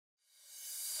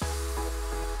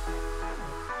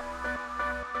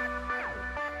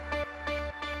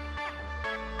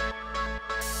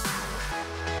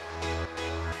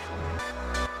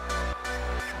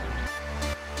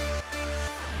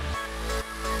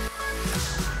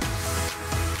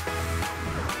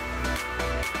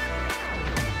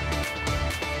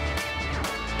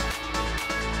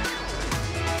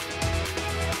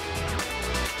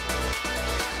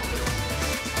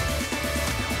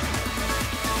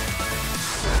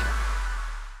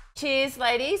Cheers,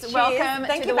 ladies. Cheers. Welcome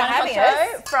Thank to you the for 1 having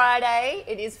O'clock us. Friday.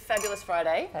 It is Fabulous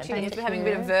Friday. Thank We're having a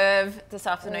bit of verve this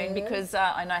afternoon because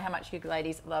I know how much you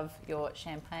ladies love your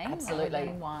champagne. Absolutely.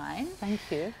 And wine. Thank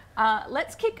you.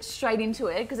 Let's kick straight into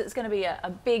it because it's going to be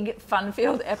a big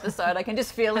fun-filled episode. I can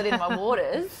just feel it in my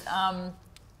waters.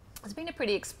 It's been a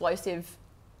pretty explosive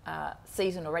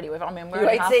season already. We're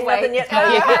already halfway. Yet. We're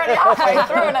already halfway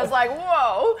through, and I was like,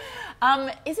 whoa.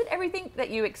 Is it everything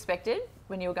that you expected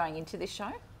when you were going into this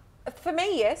show? For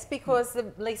me, yes, because the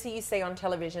Lisa you see on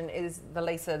television is the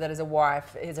Lisa that is a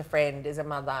wife, is a friend, is a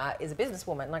mother, is a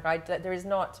businesswoman. Like there is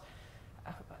not.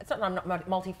 It's not that I'm not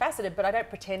multifaceted, but I don't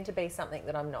pretend to be something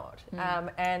that I'm not.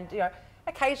 And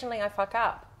occasionally I fuck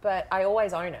up, but I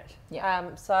always own it.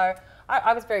 Yeah. So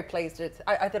I was very pleased.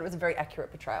 I thought it was a very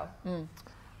accurate portrayal.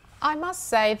 I must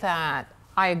say that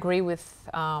I agree with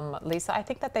Lisa. I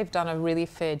think that they've done a really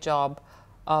fair job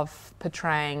of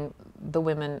portraying the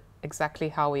women exactly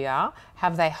how we are.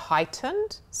 Have they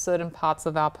heightened certain parts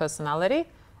of our personality?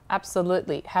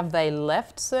 Absolutely. Have they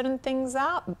left certain things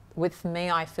out? With me,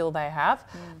 I feel they have.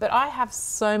 But I have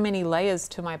so many layers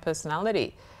to my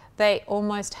personality. They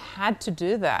almost had to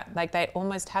do that. Like they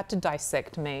almost had to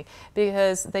dissect me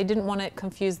because they didn't want to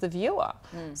confuse the viewer.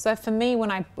 So for me, when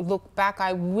I look back,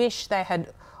 I wish they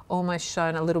had almost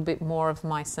shown a little bit more of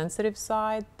my sensitive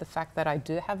side, the fact that I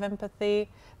do have empathy,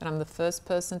 that I'm the first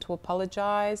person to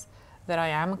apologize, that I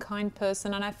am a kind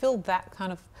person. And I feel that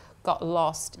kind of got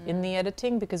lost in the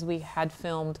editing because we had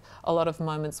filmed a lot of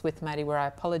moments with Maddie where I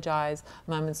apologize,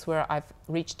 moments where I've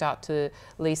reached out to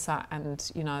Lisa and,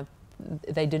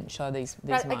 they didn't show these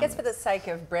But moments. I guess for the sake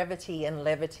of brevity and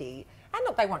levity, and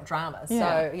look, they want drama,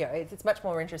 so it's much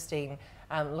more interesting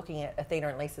looking at Athena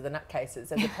and Lisa the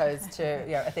nutcases as opposed to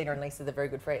Athena and Lisa the very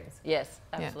good friends. Yes,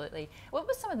 absolutely. What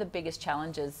were some of the biggest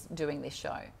challenges doing this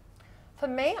show? For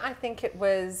me, I think it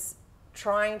was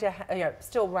trying to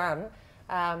still run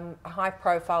a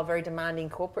high-profile, very demanding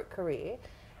corporate career,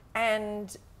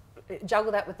 and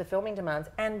juggle that with the filming demands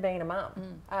and being a mum.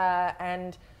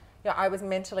 And I was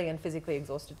mentally and physically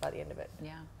exhausted by the end of it.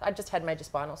 Yeah. I just had major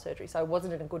spinal surgery, so I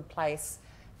wasn't in a good place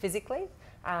physically.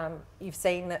 You've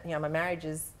seen that my marriage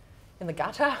is in the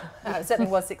gutter. It certainly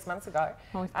was 6 months ago.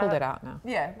 Well, we've pulled it out now.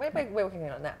 Yeah, we're working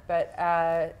on that.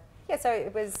 But so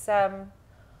it was.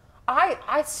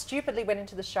 I stupidly went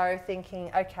into the show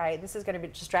thinking, okay, this is going to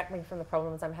distract me from the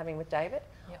problems I'm having with David.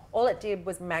 Yep. All it did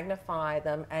was magnify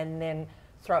them and then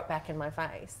throw it back in my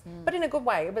face, but in a good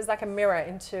way. It was like a mirror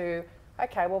into,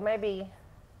 okay, well maybe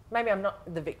I'm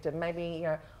not the victim. Maybe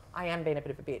I am being a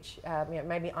bit of a bitch.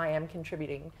 Maybe I am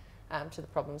contributing to the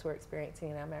problems we're experiencing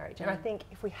in our marriage. And I think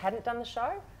if we hadn't done the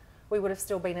show, we would have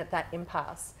still been at that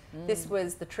impasse. This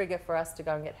was the trigger for us to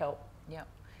go and get help. Yeah.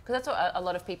 Because that's what a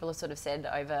lot of people have sort of said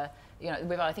over,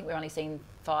 I think we've only seen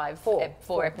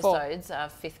four episodes,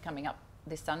 fifth coming up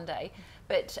this Sunday.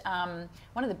 But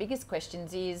one of the biggest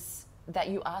questions is that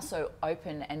you are so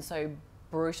open and so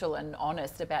brutal and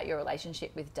honest about your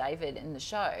relationship with David in the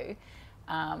show.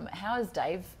 How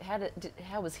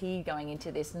was he going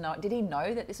into this? Did he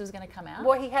know that this was going to come out?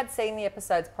 Well, he had seen the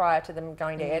episodes prior to them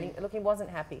going to air. Look, he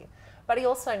wasn't happy. But he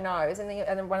also knows,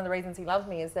 and one of the reasons he loves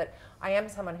me is that I am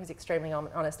someone who's extremely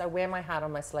honest. I wear my heart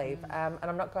on my sleeve, and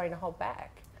I'm not going to hold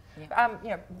back.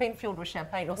 Yeah. Being filled with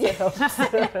champagne also helps.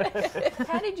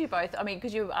 How did you both,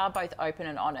 because you are both open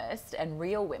and honest and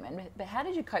real women, but how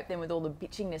did you cope then with all the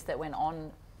bitchiness that went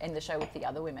on in the show with the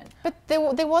other women? But there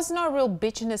was no real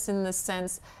bitchiness in the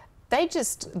sense,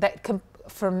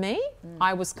 for me,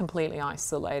 I was completely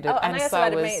isolated, and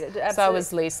so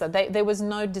was Lisa. There was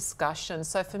no discussion.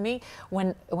 So for me,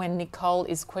 when Nicole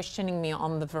is questioning me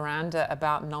on the veranda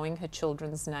about knowing her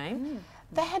children's name,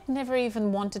 they had never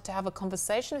even wanted to have a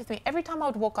conversation with me. Every time I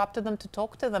would walk up to them to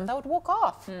talk to them, they would walk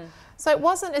off. So it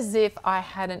wasn't as if I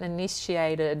hadn't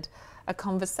initiated a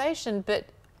conversation, but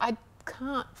I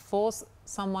can't force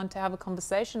someone to have a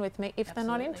conversation with me if they're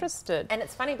not interested. And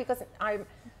it's funny because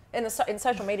in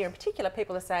social media in particular,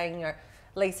 people are saying,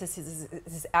 Lisa's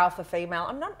this alpha female.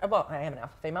 I'm not, well, I am an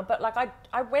alpha female, but like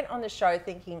I went on the show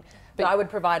thinking that I would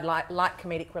provide light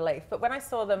comedic relief. But when I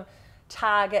saw them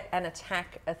target and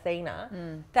attack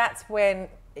Athena, that's when,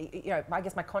 I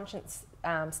guess my conscience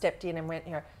stepped in and went,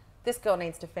 this girl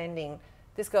needs defending.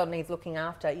 This girl needs looking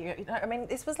after.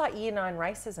 This was like year 9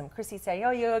 racism. Chrissy saying,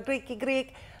 "Oh, you're a Greek."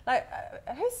 Like,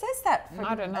 who says that?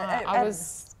 I don't know. I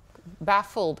was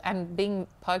baffled and being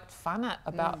poked fun at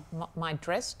about my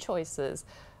dress choices.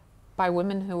 by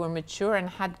women who were mature and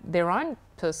had their own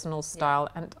personal style.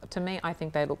 And to me, I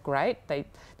think they look great.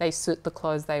 They suit the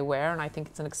clothes they wear, and I think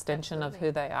it's an extension of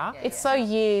who they are. It's so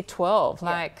year 12,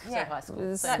 like so high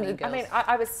school. I mean,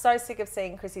 I was so sick of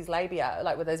seeing Chrissy's labia,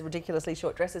 like with those ridiculously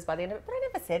short dresses by the end of it, but I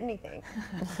never said anything.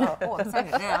 I'm saying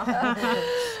it now.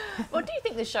 What do you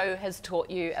think the show has taught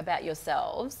you about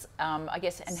yourselves, I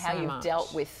guess, and how you've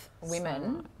dealt with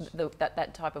women,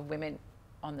 that type of women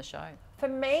on the show? For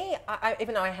me,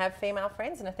 even though I have female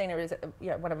friends, and Athena is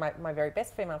one of my very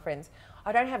best female friends,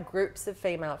 I don't have groups of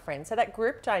female friends. So that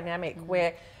group dynamic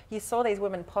where you saw these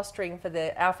women posturing for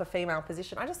the alpha female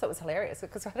position, I just thought was hilarious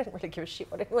because I don't really give a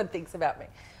shit what anyone thinks about me.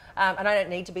 And I don't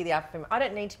need to be the alpha female. I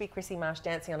don't need to be Chrissy Marsh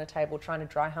dancing on a table trying to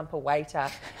dry hump a waiter,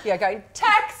 going,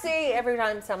 taxi, every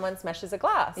time someone smashes a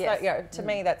glass. Yes. So, to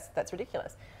me, that's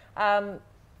ridiculous.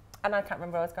 And I can't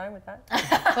remember where I was going with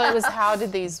that. So it was, how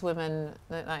did these women,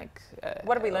 like...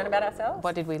 what did we learn about ourselves?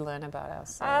 What did we learn about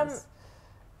ourselves?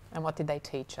 And what did they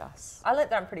teach us? I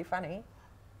learned that I'm pretty funny.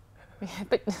 Yeah,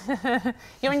 but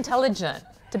you're intelligent.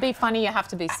 To be funny, you have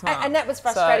to be smart. And that was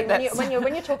frustrating So when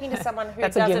you're talking to someone who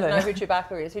That's a doesn't given. know who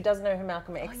Chewbacca is, who doesn't know who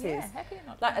Malcolm X is. How can you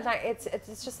not Like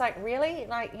it's just like, really,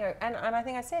 like, and I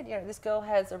think I said, this girl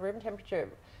has a room temperature,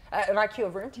 an IQ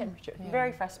of room temperature.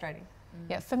 Very frustrating.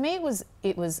 Yeah, for me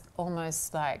it was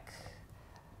almost like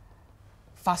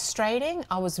frustrating.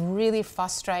 I was really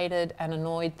frustrated and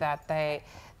annoyed that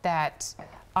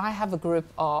I have a group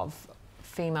of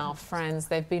female friends.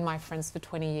 They've been my friends for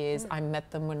 20 years. I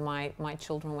met them when my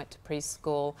children went to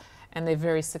preschool, and they're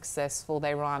very successful.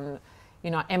 They run,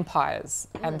 empires,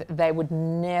 and they would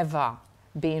never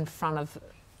be in front of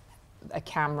a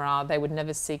camera. They would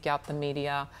never seek out the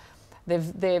media.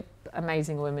 They're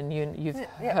amazing women. You've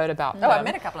heard about them. Oh, I've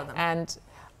met a couple of them. And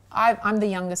I'm the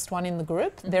youngest one in the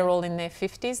group. They're all in their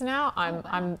 50s now.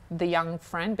 I'm the young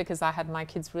friend because I had my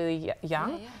kids really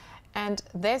young. And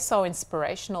they're so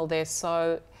inspirational. They're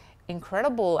so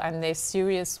incredible, and they're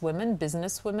serious women,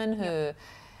 business women who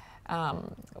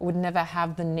would never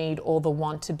have the need or the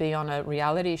want to be on a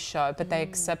reality show, but they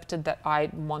accepted that I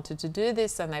wanted to do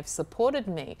this, and they've supported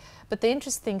me. But the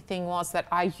interesting thing was that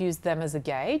I used them as a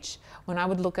gauge. When I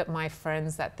would look at my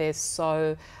friends, that they're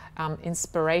so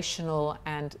inspirational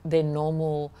and they're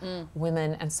normal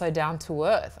women and so down to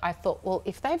earth, I thought, well,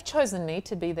 if they've chosen me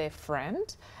to be their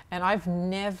friend and I've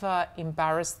never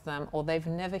embarrassed them or they've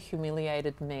never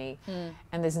humiliated me,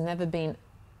 and there's never been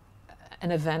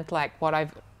an event like what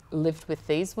I've lived with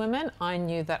these women, I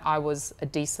knew that I was a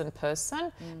decent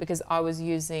person because I was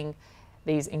using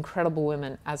these incredible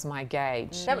women as my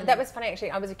gauge. That was funny,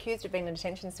 actually. I was accused of being an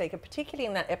attention seeker, particularly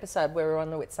in that episode where we were on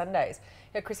the Whit Sundays.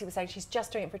 Chrissy was saying she's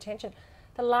just doing it for attention.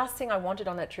 The last thing I wanted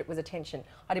on that trip was attention.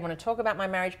 I didn't want to talk about my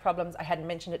marriage problems. I hadn't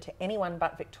mentioned it to anyone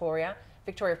but Victoria.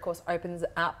 Victoria, of course, opens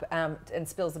up and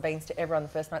spills the beans to everyone the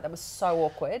first night. That was so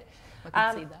awkward.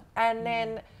 I could see that. And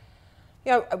then...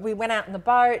 we went out in the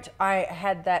boat. I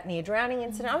had that near drowning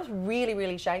incident. I was really,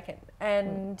 really shaken.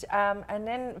 And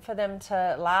then for them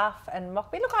to laugh and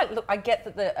mock me. Look, I get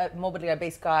that the morbidly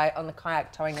obese guy on the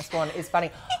kayak towing a swan is funny.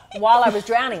 While I was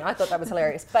drowning, I thought that was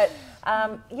hilarious. But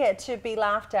to be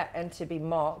laughed at and to be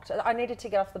mocked, I needed to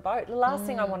get off the boat. The last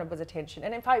thing I wanted was attention.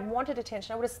 And if I wanted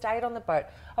attention, I would have stayed on the boat.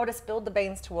 I would have spilled the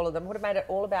beans to all of them. Would have made it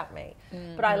all about me.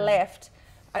 But I left.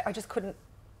 I just couldn't.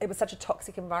 It was such a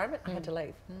toxic environment, I had to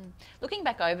leave. Looking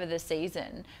back over the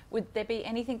season, would there be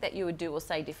anything that you would do or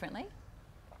say differently?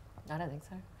 I don't think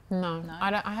so. No,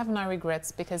 I have no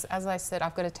regrets because, as I said,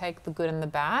 I've got to take the good and the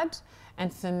bad.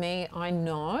 And for me, I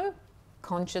know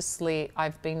consciously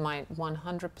I've been my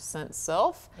 100%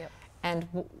 self. And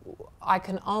I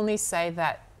can only say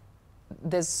that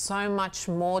there's so much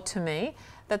more to me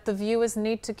that the viewers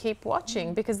need to keep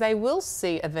watching because they will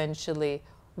see eventually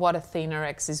what Athena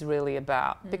X is really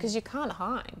about, because you can't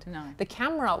hide. No. The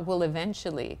camera will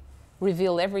eventually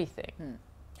reveal everything.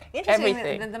 Interesting,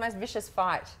 Everything. the most vicious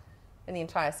fight in the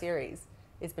entire series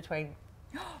is between...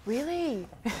 Really?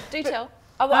 Do tell.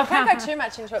 I can't go too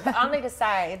much into it, but only to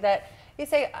say that, you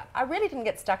see, I really didn't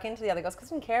get stuck into the other girls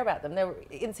because I didn't care about them. They were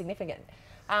insignificant.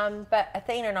 But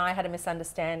Athena and I had a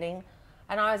misunderstanding,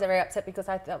 and I was very upset because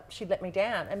I thought she'd let me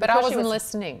down. And but I wasn't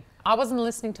listening. I wasn't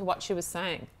listening to what she was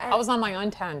saying. I was on my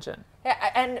own tangent.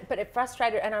 Yeah, but it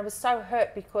frustrated, and I was so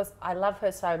hurt because I love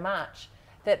her so much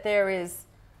that there is...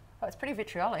 Oh, it's pretty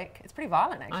vitriolic. It's pretty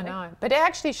violent, actually. I know. But it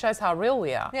actually shows how real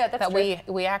we are. Yeah, that's true.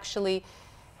 We actually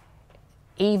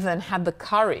even had the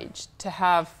courage to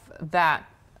have that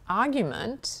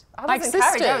argument. I was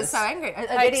encouraged. I was so angry.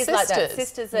 It is like that.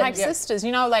 Sisters. Like sisters.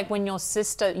 You know, like when your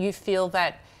sister, you feel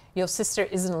that your sister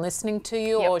isn't listening to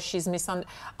you or she's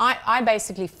I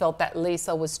basically felt that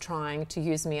Lisa was trying to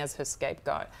use me as her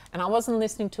scapegoat, and I wasn't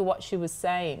listening to what she was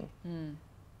saying.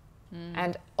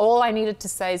 And all I needed to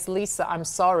say is, Lisa, I'm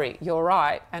sorry, you're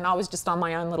right. And I was just on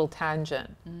my own little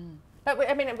tangent. But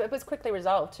I mean, it was quickly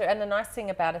resolved too. And the nice thing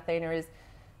about Athena is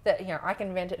that, you know, I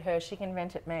can vent at her, she can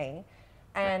vent at me.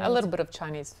 And a little bit of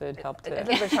Chinese food helped too. A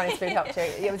little bit of Chinese food helped too.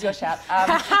 It was your shout.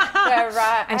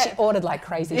 And she ordered like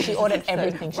crazy. She ordered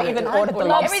everything. She even ordered the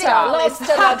lobster.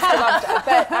 lobster.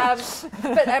 Lobster.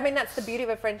 But I mean, that's the beauty of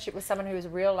a friendship with someone who is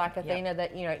real like Athena,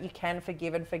 that, you know, you can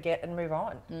forgive and forget and move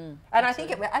on. And I think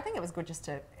it was good just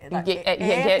to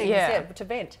to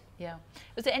vent. Yeah.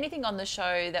 Was there anything on the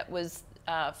show that was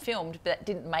filmed that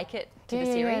didn't make it to the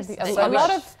series?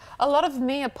 A lot of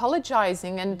me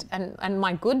apologising and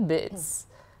my good bits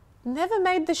never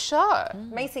made the show.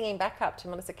 Me singing backup to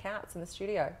Melissa Couts in the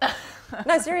studio.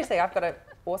 No, seriously, I've got an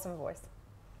awesome voice.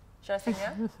 Should I sing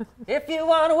now? If you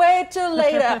want to wait till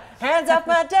later, hands off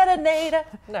my detonator.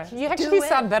 No, you actually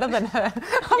sound better than her.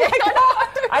 Oh my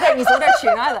God. I don't use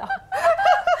auto-tune either.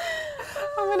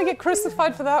 I'm going to get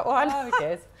crucified for that one. Oh, who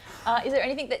cares? Is there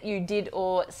anything that you did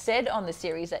or said on the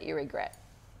series that you regret?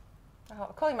 Oh,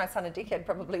 calling my son a dickhead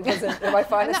probably wasn't my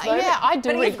finest moment. Yeah, I do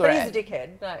regret. But he's a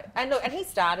dickhead. No, and look, and he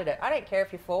started it. I don't care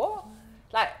if you're 4.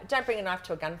 Like, don't bring a knife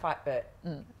to a gunfight, Bert.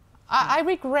 I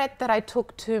regret that I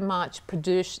took too much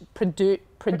production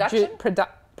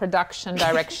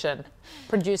direction,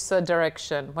 producer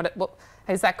direction. What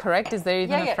is that correct? Is there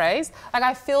even a phrase? Like,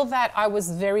 I feel that I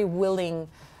was very willing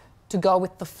to go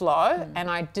with the flow, and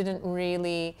I didn't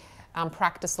really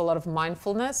practice a lot of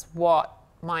mindfulness, what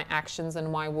my actions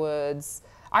and my words.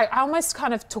 I almost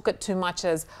kind of took it too much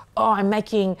as, oh, I'm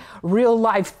making real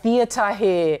life theatre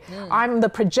here. I'm the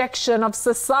projection of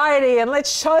society and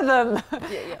let's show them.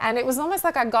 And it was almost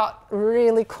like I got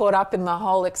really caught up in the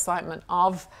whole excitement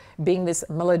of being this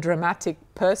melodramatic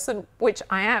person, which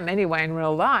I am anyway in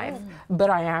real life, but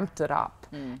I amped it up.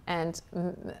 And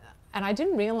I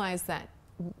didn't realise that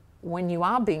when you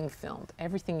are being filmed,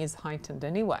 everything is heightened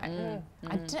anyway.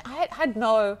 I had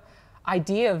no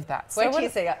idea of that. So wait till you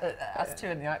see us two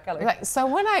in the art gallery. Like, so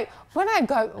when I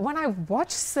watch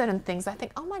certain things, I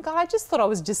think, oh my God, I just thought I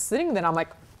was just sitting there. I'm like,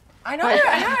 I know it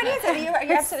is. You're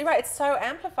absolutely right. It's so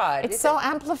amplified. It's so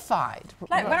amplified.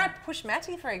 Like when I push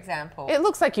Matty, for example. It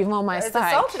looks like you've almost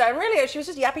assaulted her. And really, she was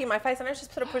just yapping in my face, and I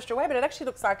just sort of pushed her away. But it actually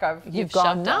looks like you've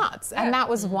gone nuts. And that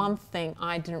was one thing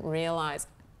I didn't realise.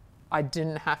 I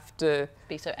didn't have to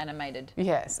be so animated.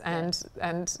 Yes, and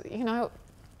you know,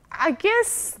 I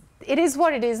guess it is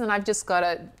what it is, and I've just got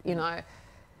to, you know,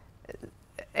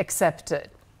 accept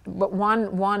it. But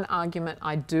one argument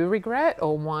I do regret,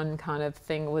 or one kind of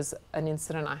thing, was an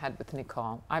incident I had with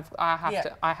Nicole. I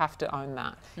have to own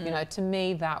that. You know, to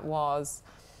me that was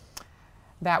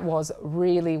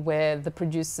really where the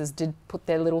producers did put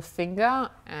their little finger,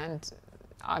 and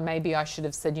maybe I should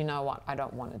have said, you know what, I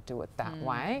don't want to do it that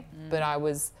way. But I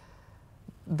was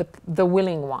the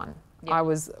willing one. I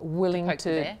was willing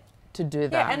to do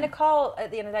that. Yeah, and Nicole,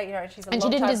 at the end of the day, you know, she's a and she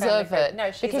didn't deserve it. No,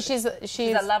 because she's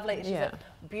a lovely, she's a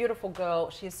beautiful girl.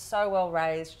 She's so well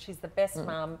raised. She's the best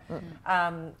mum.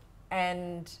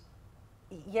 And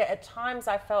yeah, at times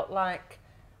I felt like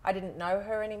I didn't know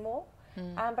her anymore.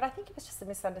 But I think it was just a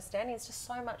misunderstanding. It's just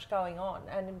so much going on.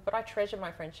 But I treasure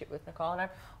my friendship with Nicole, and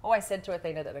I've always said to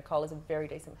Athena that Nicole is a very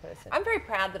decent person. I'm very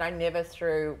proud that I never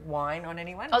threw wine on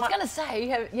anyone. I was going to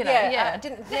say, I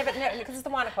didn't never because it's the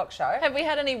 1 o'clock show. Have we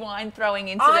had any wine throwing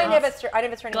incidents? I never threw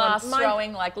any glass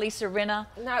throwing like Lisa Rinna.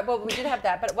 No, well we did have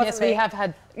that, but it wasn't. Yes, we have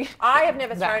had. I have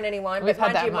never thrown any wine, but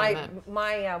mind you,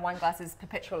 my wine glass is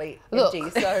perpetually empty.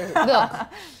 So look,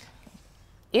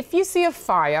 if you see a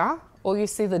fire or you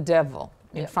see the devil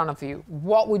in front of you,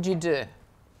 what would you do?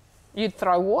 You'd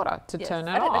throw water to turn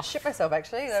it off. I shit myself,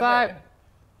 actually. So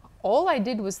all I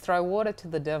did was throw water to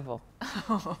the devil.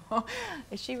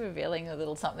 Is she revealing a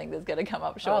little something that's going to come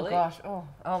up shortly? Oh, gosh.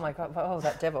 Oh my God. Oh,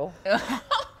 that devil.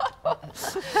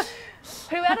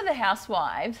 Who out of the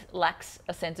housewives lacks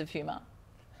a sense of humour?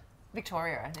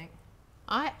 Victoria, I think.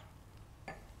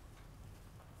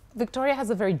 Victoria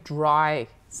has a very dry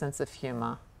sense of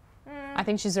humour. I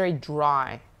think she's very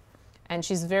dry. And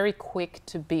she's very quick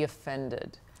to be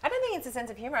offended. I don't think it's a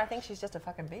sense of humour. I think she's just a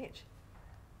fucking bitch.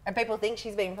 And people think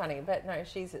she's being funny, but no, I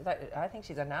think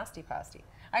she's a nasty pasty.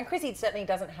 And Chrissy certainly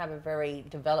doesn't have a very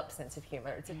developed sense of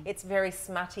humour. It's very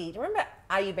smutty. Do you remember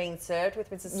Are You Being Served with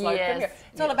Mrs. Slocum? Yes.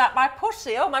 It's all about my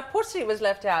pussy. Oh, my pussy was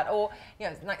left out. Or, you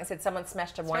know, like I said, someone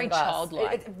smashed a wine glass.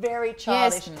 Childlike. It's very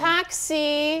childish. Yes,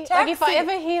 taxi. Like if I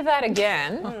ever hear that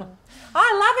again.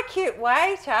 I love a cute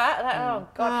waiter. Like, oh,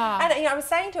 God. And, you know, I was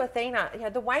saying to Athena, you know,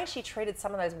 the way she treated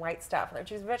some of those wait staff, like,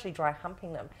 she was virtually dry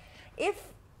humping them. It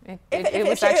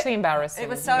was actually embarrassing. It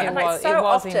was so, it was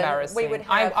often embarrassing. we would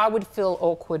have, I would feel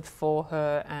awkward for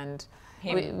her, and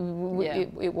it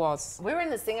was. We were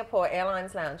in the Singapore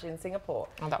Airlines lounge in Singapore.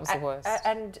 Oh, that was the worst.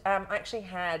 And I actually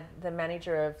had the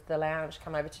manager of the lounge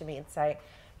come over to me and say,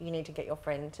 you need to get your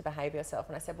friend to behave yourself.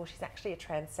 And I said, well, she's actually a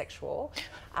transsexual,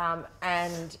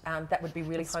 and that would be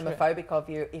really homophobic of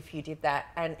you if you did that.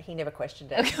 And he never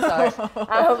questioned it. So,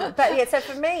 but yeah, so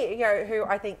for me, you know, who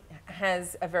I think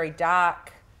has a very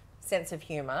dark sense of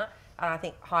humour, and I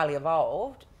think highly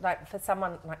evolved, like for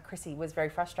someone like Chrissy was very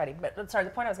frustrating. But sorry,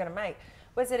 the point I was going to make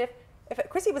was that if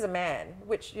Chrissy was a man,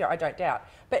 which, you know, I don't doubt,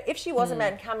 but if she was a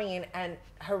man coming in and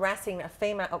harassing a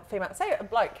female, say a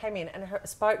bloke came in and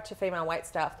spoke to female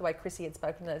waitstaff the way Chrissy had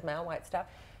spoken to those male waitstaff,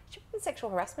 she would be sexual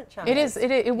harassment charges. It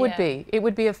is. It would be. It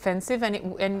would be offensive,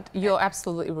 and you're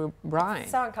absolutely right.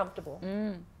 So uncomfortable.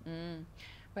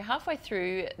 We're halfway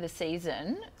through the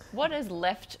season. What is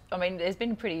left? I mean, there's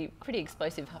been pretty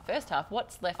explosive first half.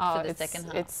 What's left for the second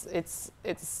half? It's.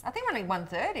 I think we're only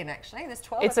 1/3 in actually. There's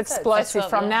 12. It's episodes. explosive.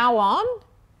 From now on,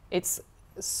 it's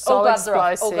so All gloves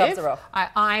explosive. All gloves are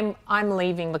off. I'm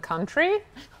leaving the country.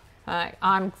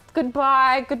 I'm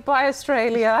goodbye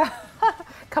Australia.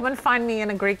 Come and find me in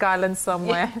a Greek island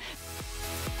somewhere.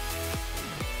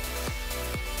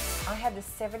 I had this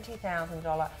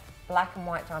 $70,000 black and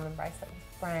white diamond bracelet,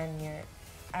 brand new,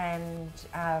 and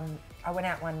I went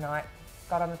out one night,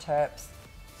 got on the Terps.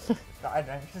 I don't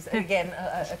know, just again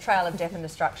a trail of death and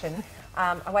destruction.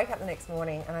 I wake up the next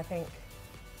morning and I think,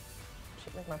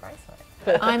 shit, where's my bracelet?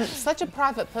 I'm such a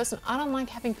private person. I don't like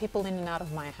having people in and out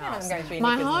of my house.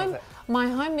 My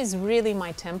home is really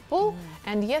my temple.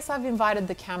 And yes, I've invited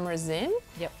the cameras in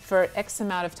for X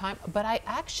amount of time, but I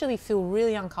actually feel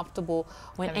really uncomfortable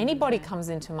when anybody comes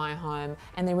into my home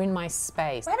and they're in my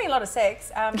space. We're having a lot of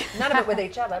sex, none of it with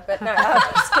each other, but no,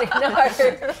 just kidding, no.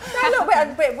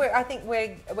 I think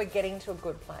we're getting to a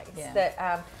good place.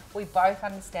 That we both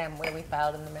understand where we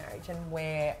failed in the marriage and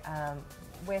where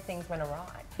things went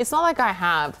awry. It's not like I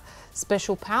have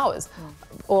special powers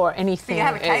or anything. You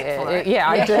have a cape for it. Yeah,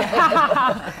 I do.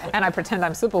 And I pretend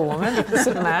I'm Superwoman,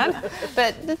 Superman.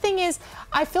 But the thing is,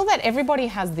 I feel that everybody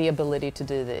has the ability to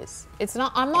do this. It's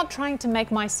not. I'm not trying to make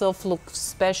myself look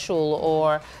special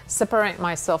or separate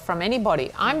myself from anybody.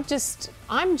 I'm just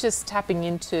tapping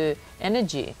into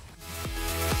energy.